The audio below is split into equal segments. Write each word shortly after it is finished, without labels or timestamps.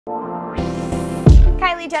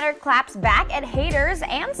Kylie Jenner claps back at haters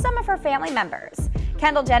and some of her family members.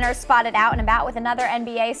 Kendall Jenner spotted out and about with another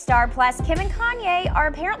NBA star, plus Kim and Kanye are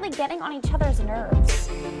apparently getting on each other's nerves.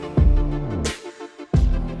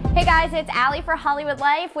 Hey guys, it's Allie for Hollywood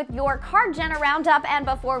Life with your Kard Jenner roundup, and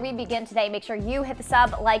before we begin today, make sure you hit the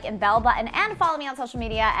sub, like, and bell button, and follow me on social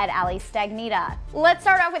media at Allie Stagnita. Let's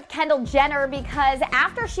start off with Kendall Jenner, because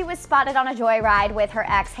after she was spotted on a joyride with her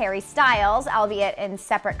ex Harry Styles, albeit in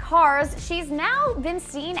separate cars, she's now been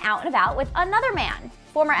seen out and about with another man,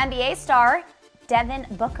 former NBA star Devin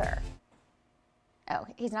Booker. Oh,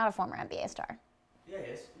 he's not a former NBA star. Yeah,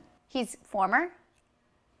 he is. He's former?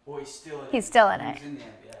 Well, he's still in it. He's still in it. He's in the NBA.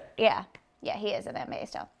 Yeah, he is in the NBA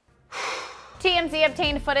still. TMZ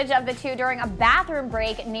obtained footage of the two during a bathroom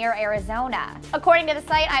break near Arizona. According to the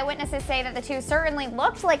site, eyewitnesses say that the two certainly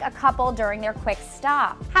looked like a couple during their quick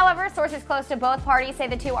stop. However, sources close to both parties say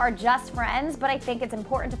the two are just friends, but I think it's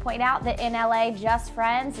important to point out that in LA, just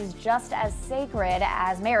friends is just as sacred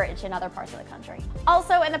as marriage in other parts of the country.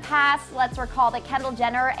 Also in the past, let's recall that Kendall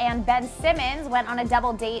Jenner and Ben Simmons went on a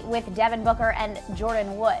double date with Devin Booker and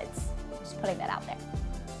Jordyn Woods. Just putting that out there.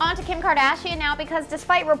 On to Kim Kardashian now, because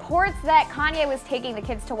despite reports that Kanye was taking the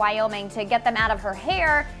kids to Wyoming to get them out of her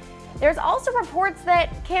hair, there's also reports that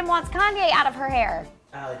Kim wants Kanye out of her hair.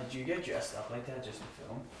 Allie, did you get dressed up like that just to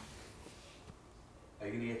film? Are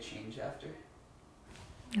you gonna get changed after?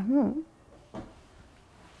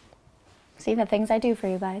 See the things I do for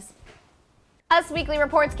you guys. Us Weekly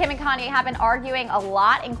reports Kim and Kanye have been arguing a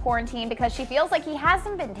lot in quarantine because she feels like he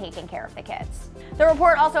hasn't been taking care of the kids. The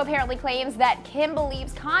report also apparently claims that Kim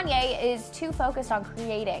believes Kanye is too focused on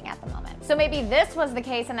creating at the moment. So maybe this was the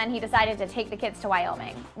case and then he decided to take the kids to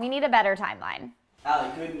Wyoming. We need a better timeline.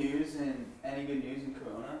 Allie, good news and any good news in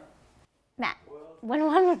Corona? Matt, when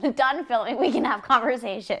we're done filming, we can have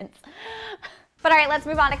conversations. But all right, let's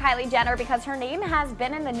move on to Kylie Jenner, because her name has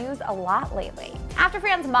been in the news a lot lately. After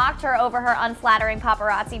fans mocked her over her unflattering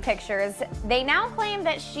paparazzi pictures, they now claim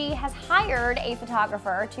that she has hired a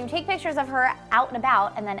photographer to take pictures of her out and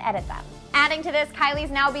about and then edit them. Adding to this, Kylie's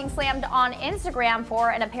now being slammed on Instagram for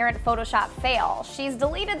an apparent Photoshop fail. She's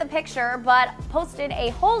deleted the picture, but posted a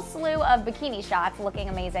whole slew of bikini shots looking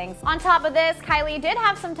amazing. On top of this, Kylie did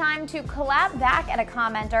have some time to collab back at a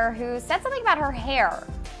commenter who said something about her hair.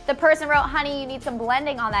 The person wrote, "Honey, you need some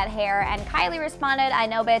blending on that hair," and Kylie responded, "I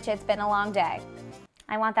know, bitch, it's been a long day."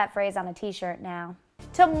 I want that phrase on a t-shirt now.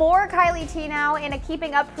 To more Kylie T now, in a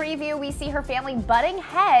Keeping Up preview, we see her family butting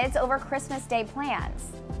heads over Christmas Day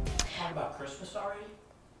plans. Talking about Christmas already?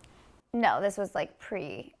 No, this was like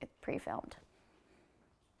pre-filmed.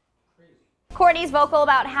 Crazy. Kourtney's vocal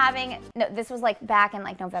about having, no, this was like back in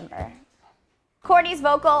like November. Kourtney's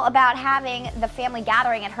vocal about having the family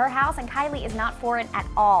gathering at her house, and Kylie is not for it at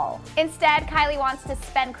all. Instead, Kylie wants to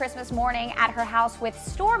spend Christmas morning at her house with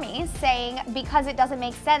Stormi, saying because it doesn't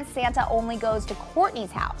make sense Santa only goes to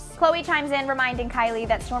Kourtney's house. Khloe chimes in, reminding Kylie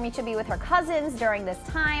that Stormi should be with her cousins during this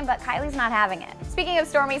time, but Kylie's not having it. Speaking of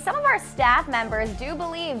Stormi, some of our staff members do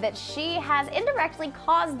believe that she has indirectly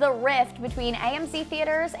caused the rift between AMC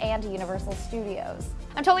Theaters and Universal Studios.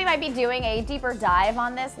 I'm told we might be doing a deeper dive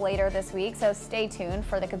on this later this week, so stay tuned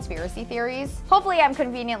for the conspiracy theories. Hopefully I'm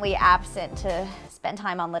conveniently absent to spend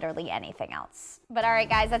time on literally anything else. But all right,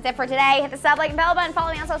 guys, that's it for today. Hit the sub, like, and bell button.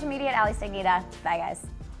 Follow me on social media at Allie Stagnita. Bye, guys.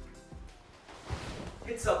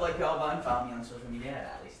 Hit sub, like, bell button. Follow me on social media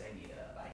at Allie Stagnita.